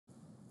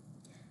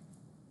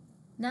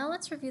Now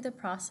let's review the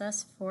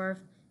process for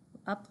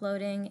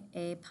uploading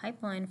a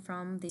pipeline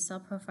from the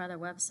CellProfiler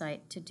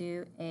website to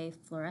do a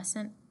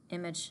fluorescent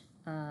image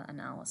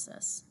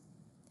analysis.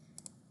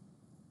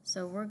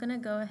 So we're going to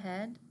go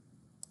ahead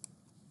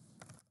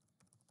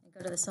and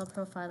go to the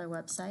CellProfiler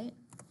website.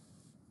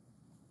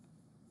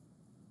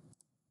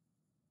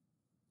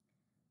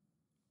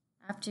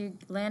 After you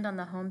land on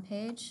the home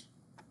page,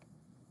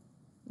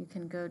 you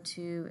can go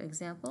to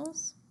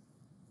Examples,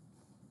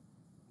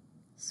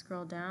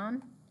 scroll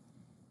down,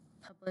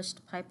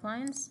 Published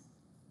Pipelines,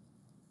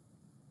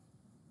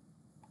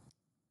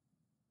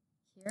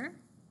 here,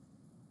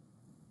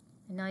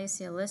 and now you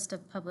see a list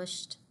of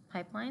published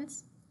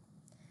pipelines.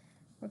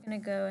 We're going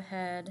to go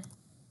ahead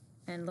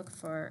and look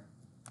for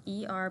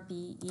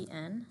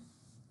ERBEN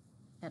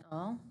et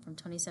al. From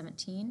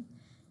 2017,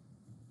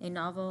 a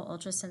novel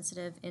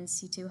ultrasensitive in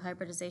situ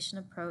hybridization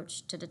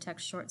approach to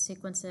detect short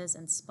sequences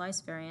and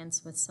splice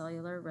variants with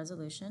cellular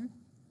resolution.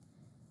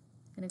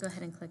 I'm going to go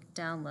ahead and click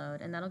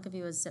download, and that'll give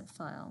you a zip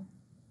file.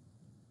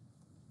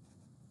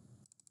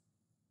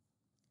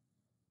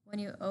 When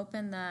you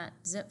open that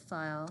zip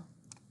file,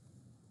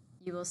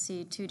 you will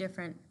see two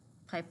different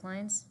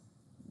pipelines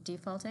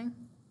defaulting,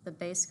 the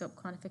base scope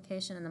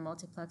quantification and the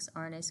multiplex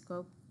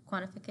RNAscope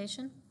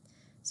quantification.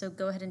 So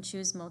go ahead and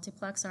choose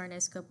multiplex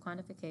RNAscope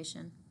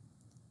quantification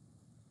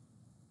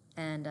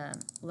and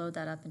load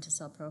that up into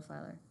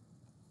CellProfiler.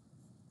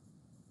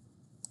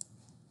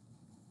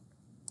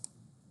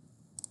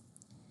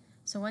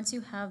 So once you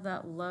have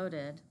that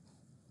loaded,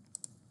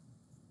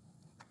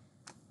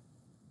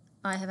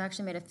 I have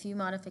actually made a few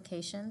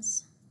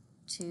modifications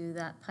to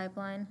that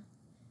pipeline,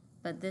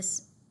 but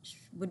this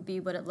would be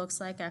what it looks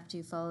like after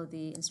you follow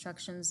the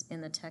instructions in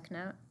the tech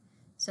note.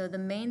 So the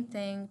main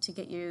thing to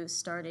get you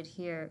started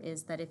here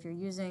is that if you're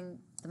using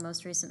the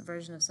most recent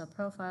version of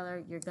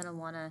CellProfiler, you're going to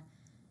want to,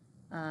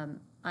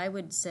 I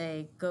would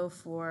say, go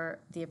for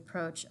the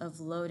approach of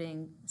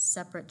loading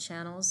separate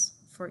channels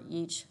for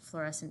each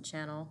fluorescent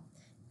channel,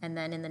 and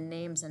then in the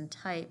names and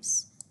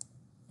types,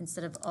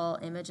 instead of all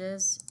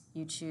images,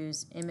 you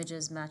choose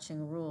images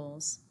matching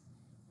rules,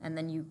 and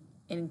then you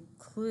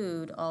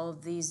include all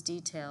of these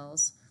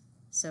details.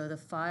 So the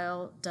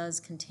file does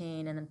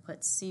contain, and then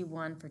put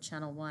C1 for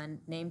channel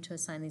 1, name to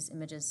assign these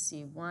images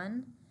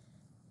C1,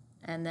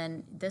 and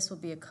then this will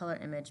be a color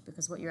image,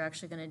 because what you're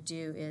actually going to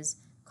do is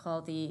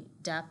call the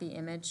DAPI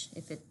image,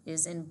 if it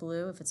is in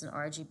blue, if it's an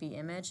RGB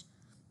image,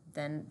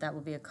 then that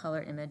will be a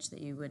color image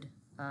that you would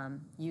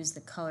use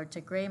the color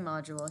to gray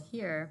module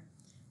here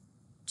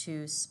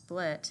to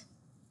split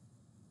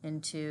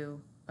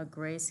into a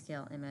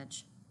grayscale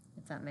image,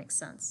 if that makes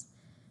sense.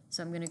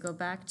 So I'm going to go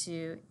back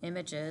to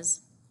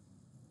Images,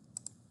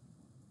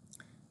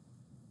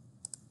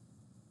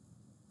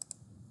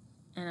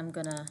 and I'm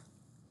going to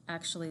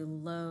actually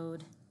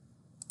load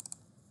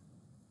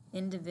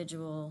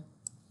individual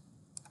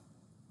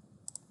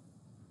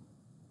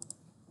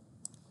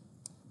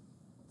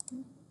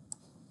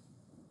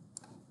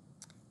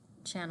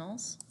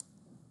channels.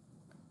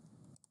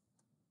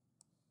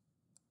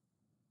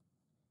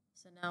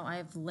 So now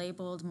I've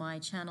labeled my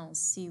channels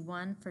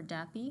C1 for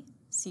DAPI,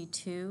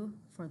 C2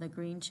 for the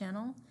green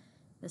channel,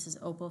 this is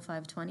Opal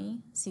 520,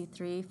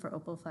 C3 for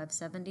Opal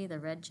 570, the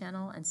red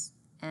channel,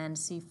 and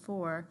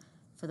C4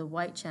 for the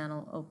white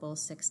channel, Opal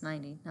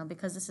 690. Now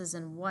because this is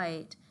in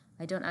white,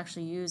 I don't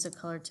actually use a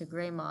color to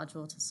gray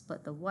module to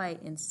split the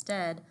white.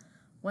 Instead,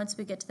 once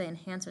we get to the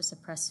enhance or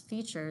suppress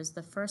features,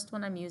 the first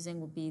one I'm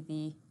using will be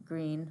the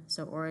green,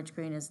 so orange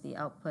green is the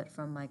output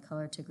from my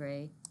color to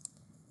gray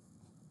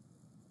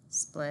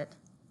split.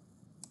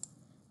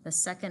 The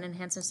second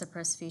enhance or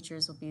suppress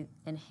features will be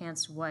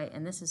enhanced white,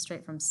 and this is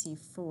straight from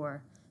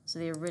C4, so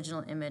the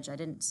original image. I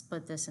didn't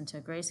split this into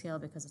a grayscale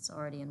because it's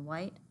already in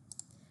white.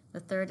 The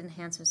third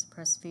enhance or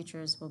suppress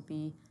features will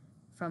be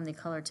from the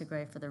color to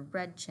gray for the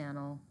red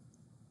channel,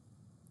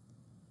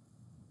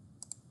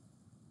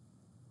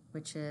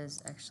 which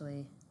is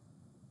actually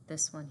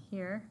this one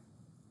here,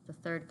 the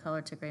third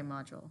color to gray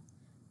module.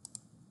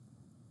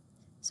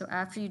 So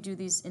after you do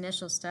these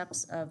initial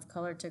steps of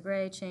color to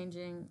gray,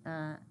 changing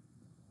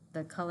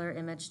the color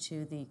image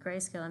to the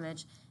grayscale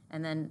image,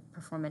 and then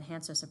perform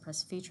enhance or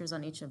suppress features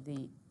on each of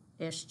the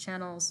ISH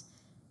channels,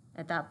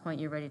 at that point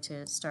you're ready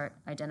to start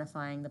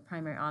identifying the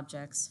primary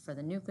objects for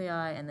the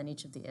nuclei and then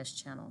each of the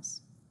ISH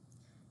channels.